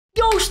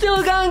Yo,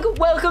 Still Gang,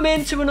 welcome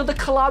into another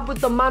collab with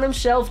the man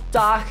himself,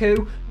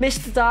 Darku.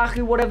 Mr.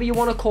 Darku, whatever you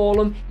want to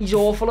call him. He's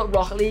awful at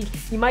Rocket League.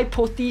 He might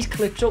put these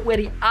clips up where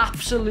he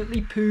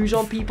absolutely poos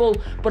on people,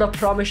 but I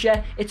promise you,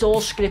 it's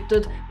all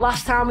scripted.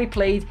 Last time we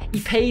played, he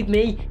paid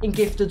me in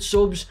gifted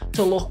subs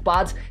to look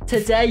bad.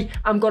 Today,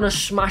 I'm going to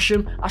smash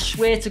him. I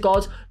swear to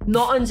God,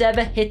 nothing's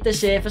ever hit the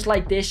surface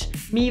like this.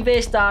 Me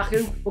versus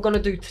Darku, we're going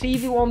to do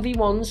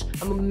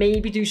 3v1v1s and we'll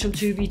maybe do some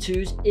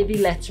 2v2s if he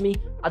lets me.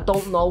 I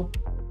don't know.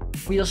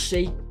 We'll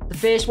see. The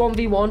first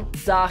 1v1,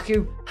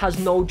 Darku has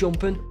no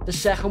jumping. The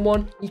second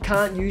one, he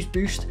can't use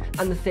boost.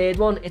 And the third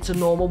one, it's a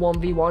normal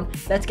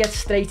 1v1. Let's get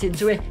straight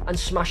into it and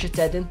smash its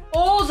head in.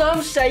 All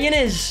I'm saying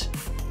is,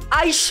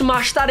 I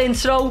smashed that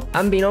intro. I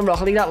haven't been on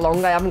Rocket League that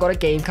long. I haven't got a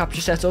game capture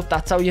set up.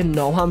 That's how you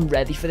know I'm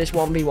ready for this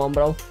 1v1,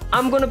 bro.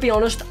 I'm going to be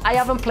honest, I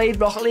haven't played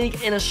Rocket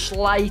League in a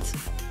slight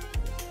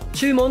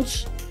 2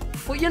 months.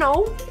 But you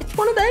know, it's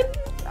one of them.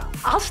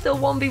 I'll still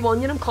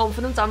 1v1 you, I'm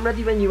confident. I'm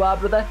ready when you are,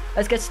 brother.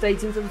 Let's get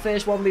straight into the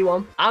first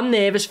 1v1. I'm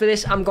nervous for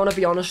this, I'm gonna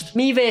be honest.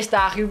 Me versus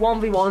Darku,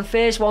 1v1.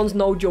 First one's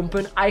no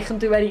jumping. I can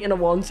do anything I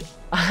want.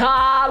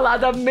 Ah,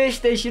 lad, I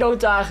missed this, you know,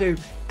 Darku.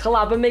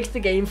 Collab makes the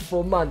game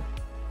fun, man.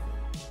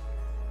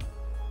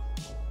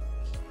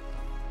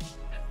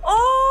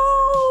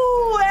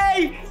 Oh,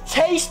 hey!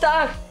 Taste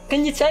that!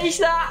 Can you taste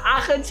that?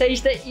 I can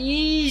taste the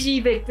easy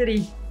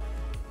victory.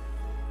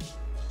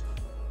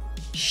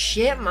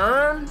 Shit,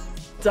 man.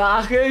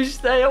 Darku,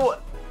 stay away.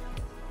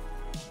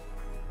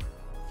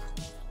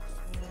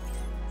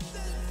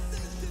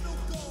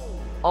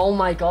 Oh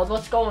my God,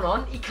 what's going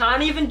on? He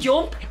can't even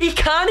jump. He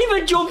can't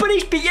even jump and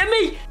he's beating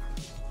me.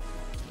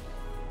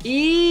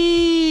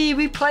 Eee,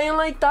 we playing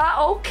like that?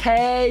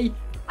 Okay.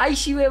 I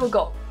see where we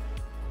go.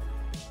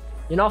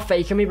 You're not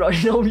faking me, bro.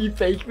 You know you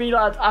fake me,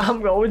 lad.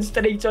 I'm going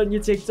straight on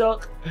your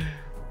TikTok.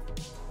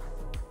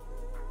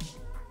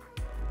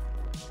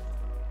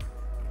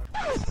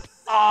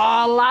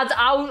 Oh, lad,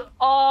 out.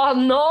 Oh,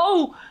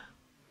 no.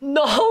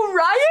 No,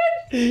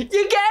 Ryan.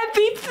 You're getting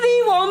beat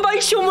 3-1 by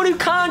someone who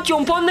can't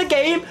jump on the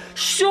game.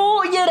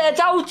 Sort your head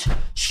out.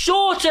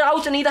 Sort it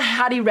out. I need a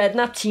Harry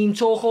Redknapp team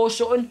talk or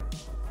something.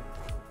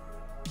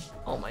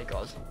 Oh, my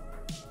God.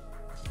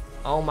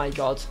 Oh, my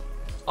God.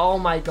 Oh,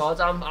 my God.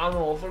 I'm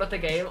awful at the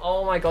game.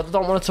 Oh, my God. I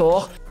don't want to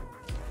talk.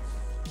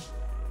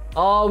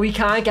 Oh, we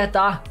can't get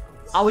that.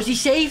 Oh, has he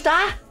saved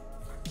that?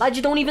 Lad,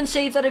 you don't even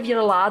save that if you're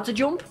allowed to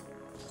jump.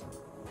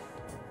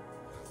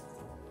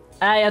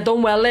 Hey, I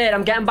done well there.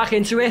 I'm getting back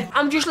into it.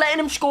 I'm just letting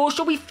him score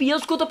so he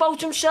feels good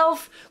about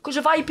himself. Because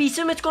if I beat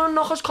him, it's going to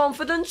knock his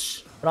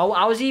confidence. Bro,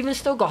 how's he even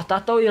still got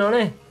that though, you know what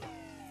I mean?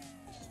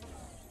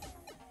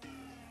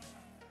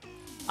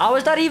 How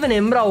is that even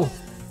in, bro?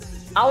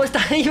 How is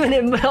that even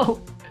in,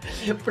 bro?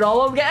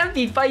 Bro, I'm getting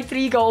beat by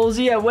 3 goals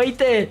here. Wait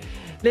there.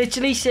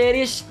 Literally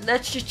serious.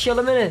 Let's just chill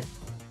a minute.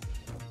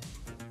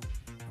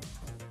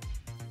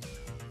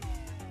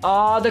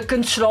 Oh, the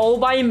control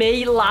by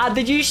me. Lad,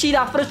 did you see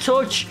that for a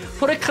touch?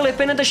 Put a clip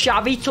in of the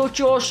Xavi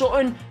touch or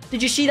something.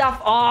 Did you see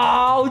that?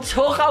 Oh,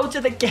 took out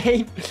of the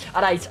game.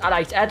 Alright.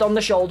 Head on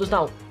the shoulders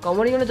now. Go on,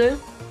 what are you going to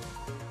do?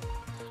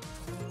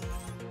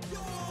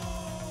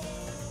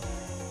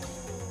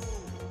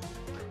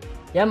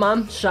 Yeah,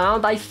 man.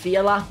 Sound. I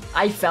feel that.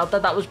 I felt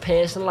that was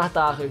personal at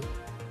Darku.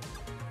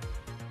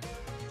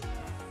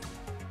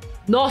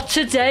 Not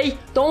today.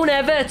 Don't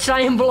ever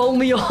try and blow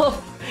me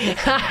up.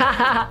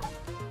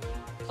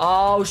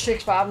 Oh,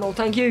 6-5, no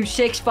thank you.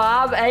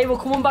 6-5, hey, we're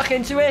coming back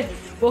into it.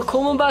 We're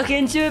coming back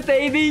into it,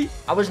 baby.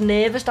 I was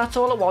nervous, that's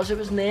all it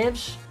was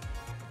nerves.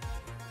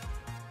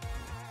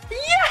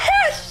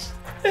 Yes!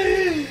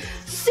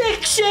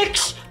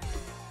 6-6!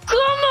 Come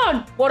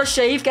on! What a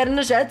save, get in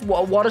his head.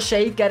 What a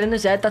save, get in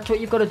his head. That's what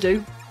you've got to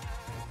do.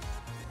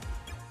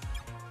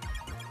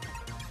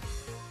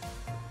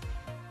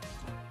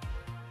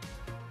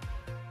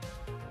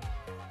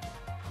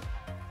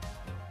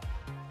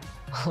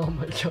 Oh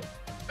my God.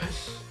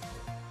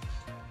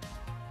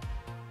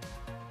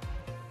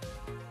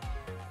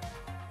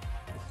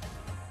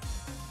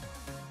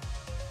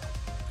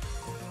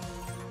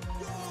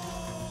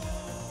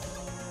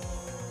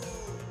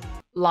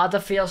 Lad, I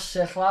feel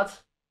sick, lad. Is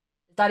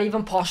that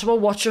even possible?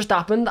 What just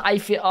happened? I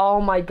feel...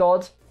 Oh my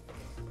God.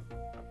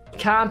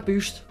 Can't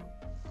boost.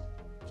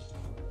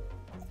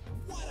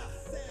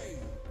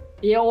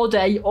 Yeah, all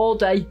day, all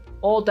day,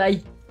 all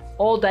day,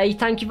 all day.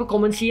 Thank you for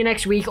coming. See you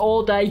next week.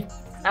 All day.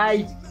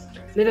 Hey,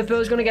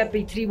 Liverpool's going to get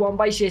beat 3-1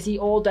 by City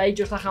all day,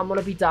 just like I'm going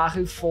to beat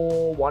Darku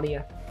 4-1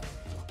 here.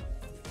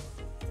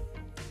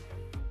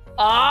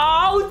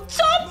 Oh,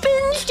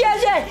 toppings,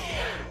 Jesse!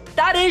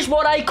 That is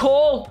what I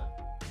call...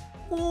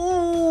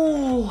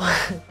 Ooh.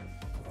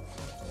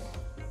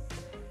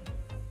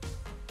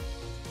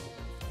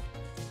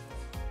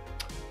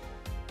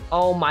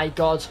 Oh my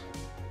God.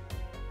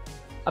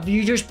 Have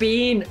you just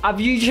been? Have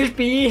you just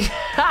been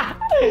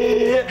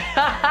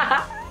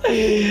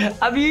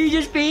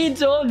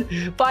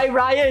done by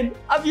Ryan?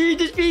 Have you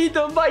just been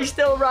done by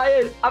Still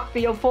Ryan? I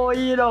feel for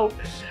you, you know.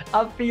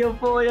 I feel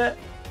for you.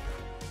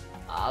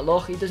 Ah,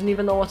 look, he doesn't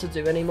even know what to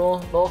do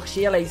anymore. Look,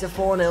 see you later,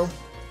 4-0.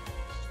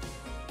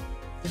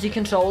 Does he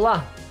control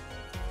that?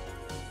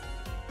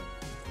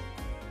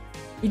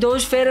 He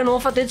does, fair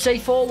enough. I did say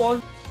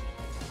 4-1.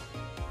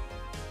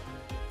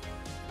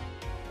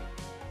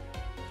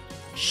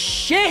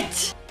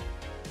 Shit!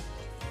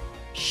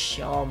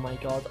 Oh my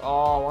god.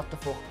 Oh, what the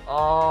fuck?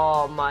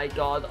 Oh my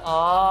god.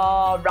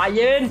 Oh,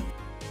 Ryan!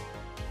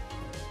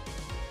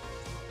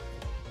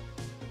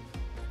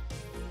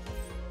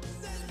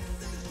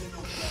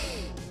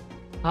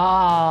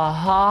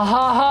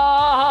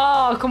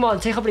 Come on,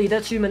 take a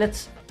breather. 2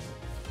 minutes.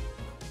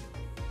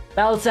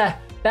 Belter.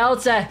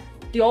 Belter.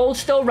 The old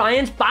Still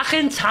Ryan's back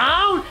in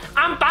town.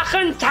 I'm back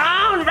in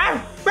town.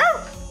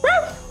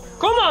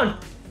 Come on.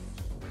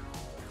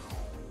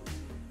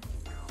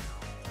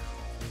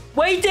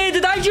 Wait there,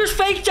 did I just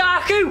fake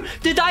Daku?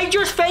 Did I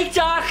just fake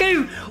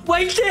Daku?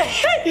 Wait there.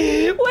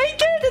 Wait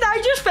there, did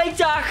I just fake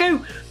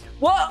Daku?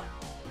 What?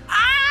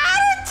 Ah, I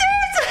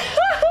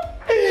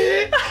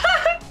did.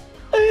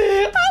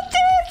 I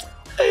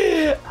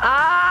did.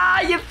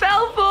 Ah, you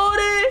fell for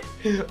it.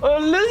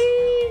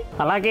 Unlucky.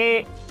 I like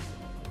it.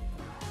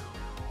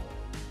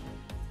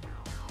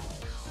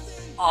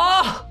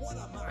 Oh,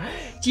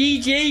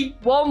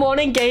 GG.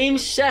 1-1 in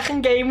games.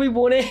 Second game we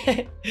won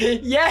it.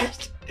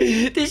 Yes.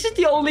 This is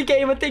the only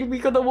game I think we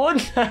could have won.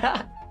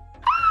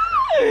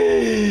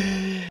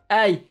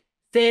 Hey,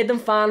 third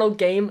and final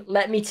game.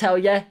 Let me tell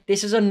you,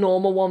 this is a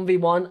normal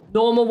 1v1.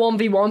 Normal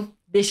 1v1.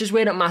 This is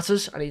where it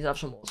matters. I need to have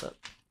some water.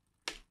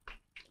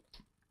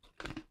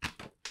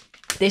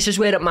 This is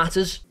where it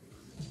matters.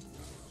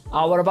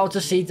 Oh, we're about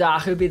to see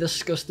Daku be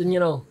disgusting, you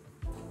know.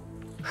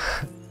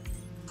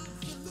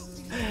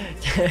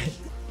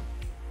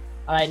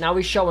 Alright, now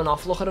he's showing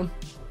off. Look at him.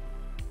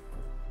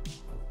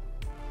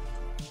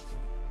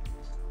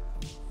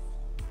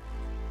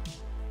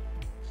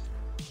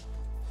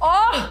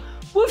 Oh!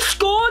 We've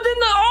scored in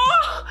the...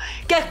 Oh!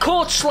 Get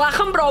caught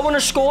slacking, bro, when I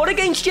score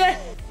against you.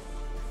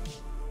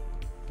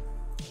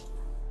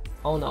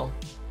 Oh, no.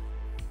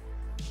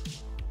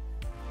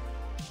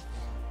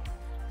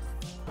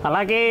 I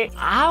like it.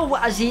 How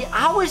has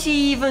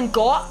he even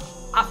got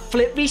a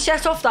flip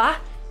reset off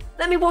that?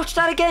 Let me watch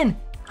that again.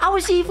 How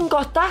has he even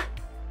got that?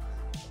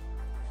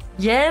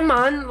 Yeah,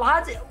 man,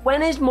 lad.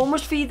 When his mum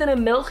was feeding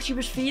him milk, she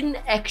was feeding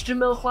extra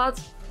milk, lad.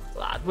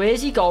 Lad,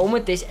 where's he going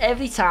with this?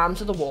 Every time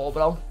to the wall,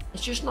 bro.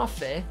 It's just not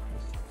fair.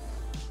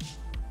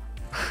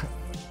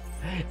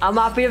 I'm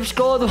happy I've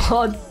scored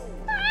one.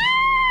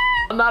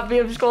 I'm happy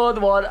I've scored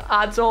one.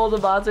 That's all the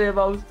matter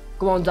about.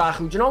 Go on,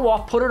 Daku. Do you know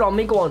what? Put it on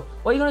me. Go on.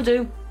 What are you going to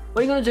do?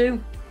 What are you going to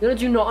do? You're going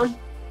to do nothing.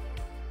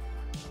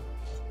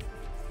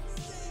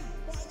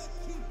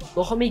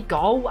 Look at me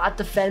go. I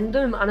defend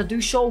him and I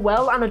do so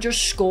well and I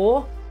just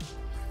score.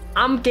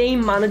 I'm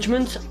game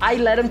management. I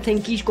let him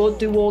think he's good,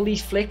 do all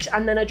these flicks,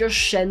 and then I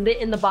just send it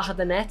in the back of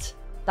the net.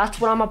 That's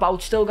what I'm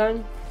about still,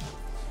 gang.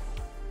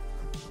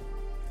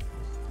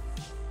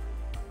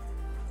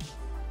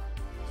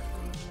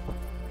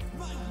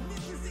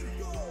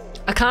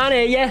 I can't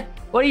hear you.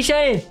 What are you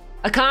saying?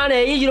 I can't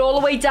hear you. You're all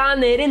the way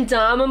down there in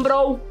Diamond,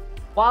 bro.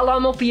 While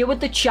I'm up here with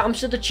the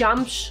champs of the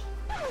champs.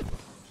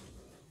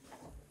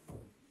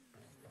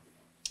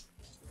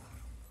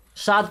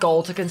 Sad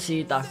goal to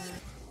concede that.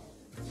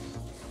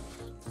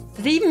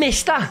 Did he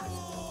miss that?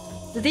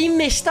 Did he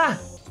miss that?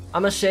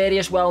 I'm a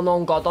serious,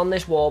 well-known god on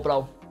this wall,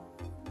 bro.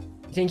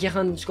 You think you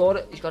can score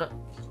it? He's got it.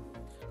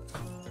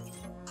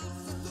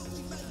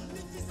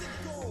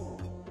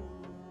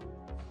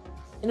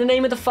 In the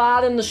name of the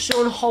Father and the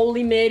Son,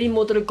 Holy Mary,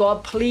 Mother of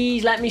God,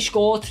 please let me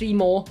score 3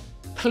 more.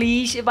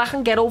 Please, if I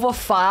can get over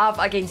 5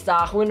 against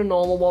Daku in a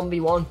normal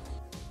 1v1.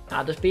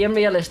 Nah, there's being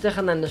realistic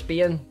and then there's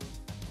being...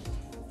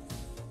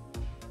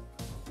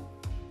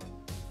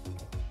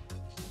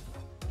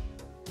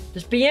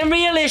 There's being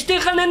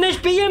realistic and then there's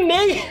being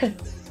me.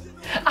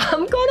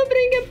 I'm gonna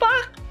bring it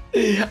back.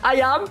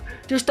 I am.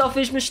 Just off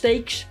his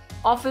mistakes.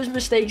 Off his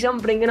mistakes, I'm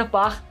bringing it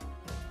back.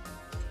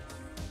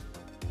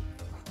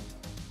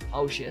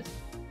 Oh shit.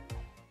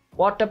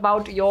 What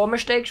about your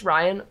mistakes,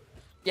 Ryan?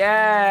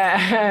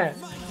 Yeah.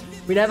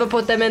 We never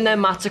put them in their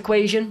maths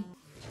equation.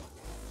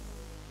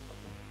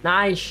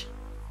 Nice.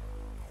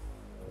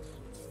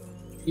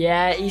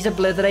 Yeah, he's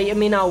obliterating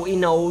me now. He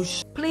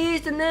knows.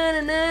 Please,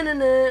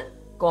 na-na-na-na-na.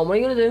 Go on, what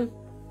are you gonna do?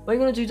 What are you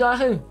gonna do,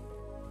 Daku?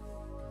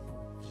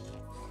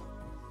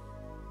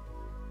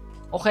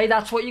 Okay,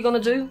 that's what you're gonna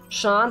do.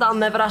 Sound, I'll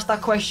never ask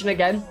that question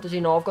again. Does he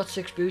know I've got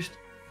 6 boost?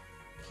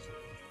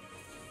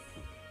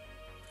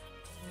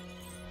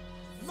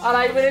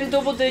 Alright, we're in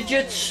double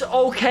digits.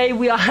 Okay,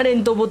 we are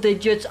in double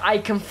digits. I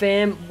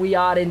confirm we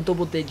are in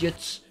double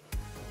digits.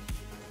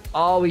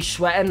 Oh, he's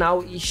sweating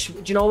now. Do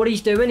you know what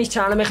he's doing? He's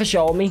trying to make a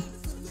show of me.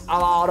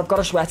 Oh, I've got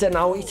to sweat it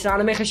now. He's trying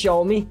to make a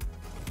show of me.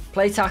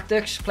 Play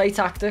tactics, play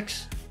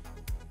tactics.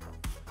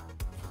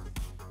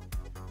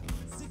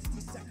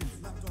 60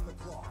 seconds left on the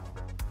clock.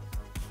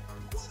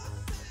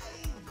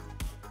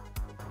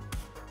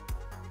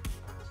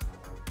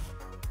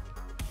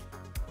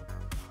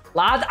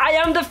 Lad, I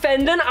am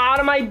defending out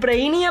of my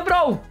brain here,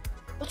 bro.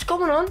 What's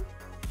going on?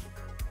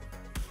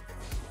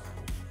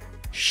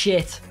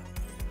 Shit.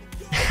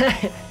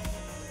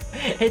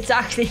 It's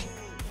actually...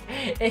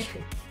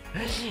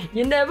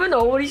 you never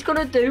know what he's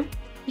gonna do.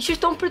 He's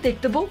just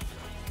unpredictable.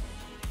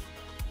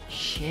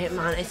 Shit,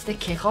 man, it's the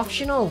kickoffs,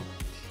 you know.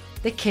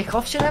 The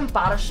kickoffs are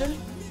embarrassing.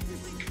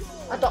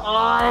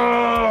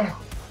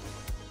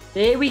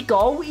 There we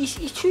go.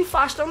 He's too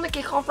fast on the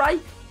kickoff, right?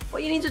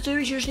 What you need to do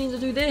is you just need to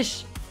do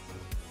this.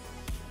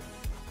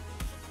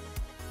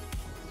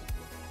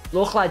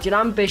 Look, lad, you're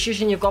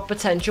ambitious and you've got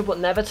potential, but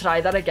never try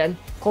that again.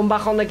 Come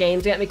back on the game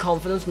to get me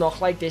confidence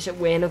knocked like this. It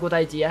weren't a good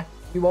idea.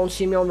 You won't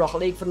see me on Rocket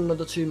League for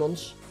another 2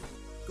 months.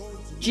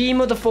 G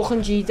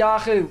motherfucking G,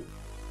 Dahu.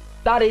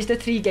 That is the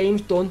 3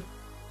 games done.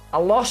 I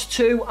lost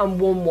 2 and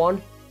won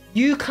 1.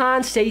 You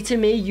can't say to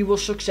me you will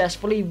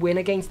successfully win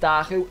against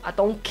Dahu. I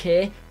don't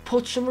care.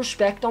 Put some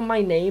respect on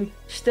my name.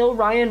 Still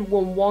Ryan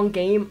won 1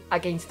 game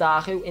against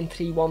Dahu in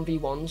 3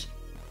 1v1s.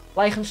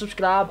 Like and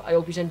subscribe. I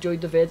hope you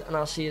enjoyed the vid and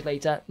I'll see you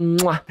later.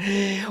 Mwah.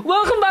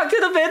 Welcome back to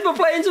the vid. We're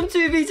playing some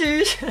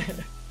 2v2s.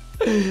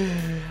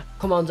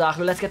 Come on,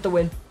 Dahu. Let's get the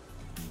win.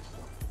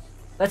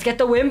 Let's get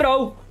the win,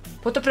 bro.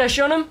 Put the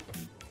pressure on him.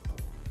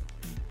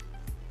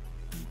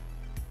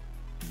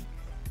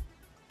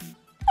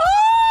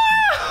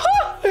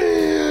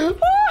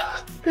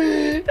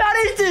 That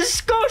is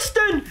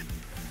disgusting.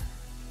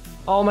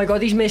 Oh my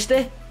god, he's missed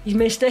it. He's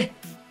missed it.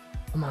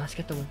 Come on, let's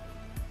get the win.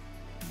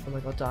 Oh my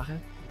god, Dahu.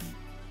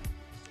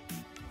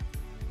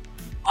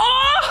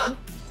 Oh!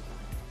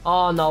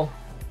 Oh no.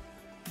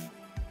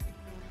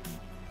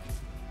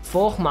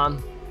 Fuck,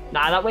 man.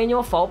 Nah, that ain't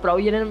your fault, bro.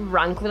 You're in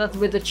rank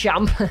with the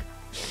champ.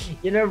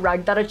 You're in a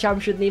rank that a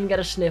champ shouldn't even get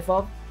a sniff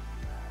of.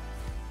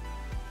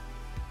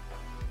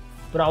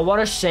 Bro, what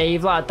a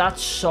save, lad.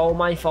 That's so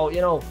my fault,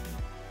 you know.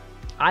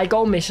 I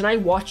go missing. I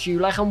watch you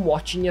like I'm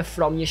watching you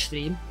from your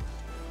stream.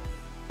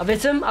 I've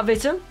hit him. I've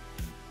hit him.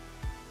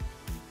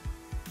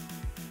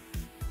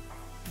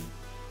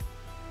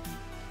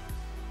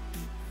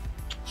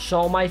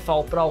 So my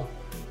fault, bro.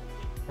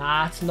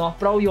 Nah, it's not,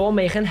 bro. You're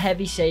making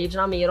heavy saves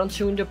and I'm here on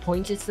 200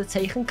 points. It's the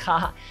taking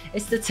part.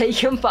 It's the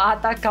taking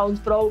part that counts,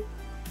 bro.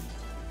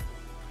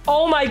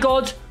 Oh my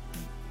god.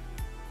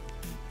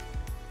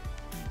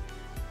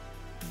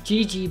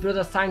 GG,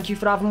 brother. Thank you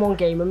for having 1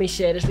 game with me.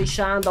 Seriously,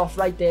 signed off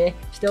right there.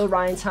 Still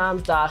Ryan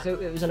times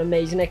Dahu. It was an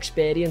amazing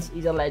experience.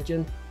 He's a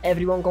legend.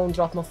 Everyone go and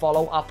drop him a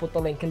follow. I'll put the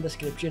link in the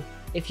description.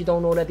 If you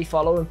don't already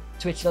follow him,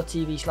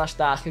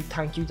 twitch.tv/Dahu.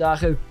 Thank you,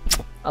 Dahu.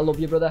 I love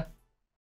you, brother.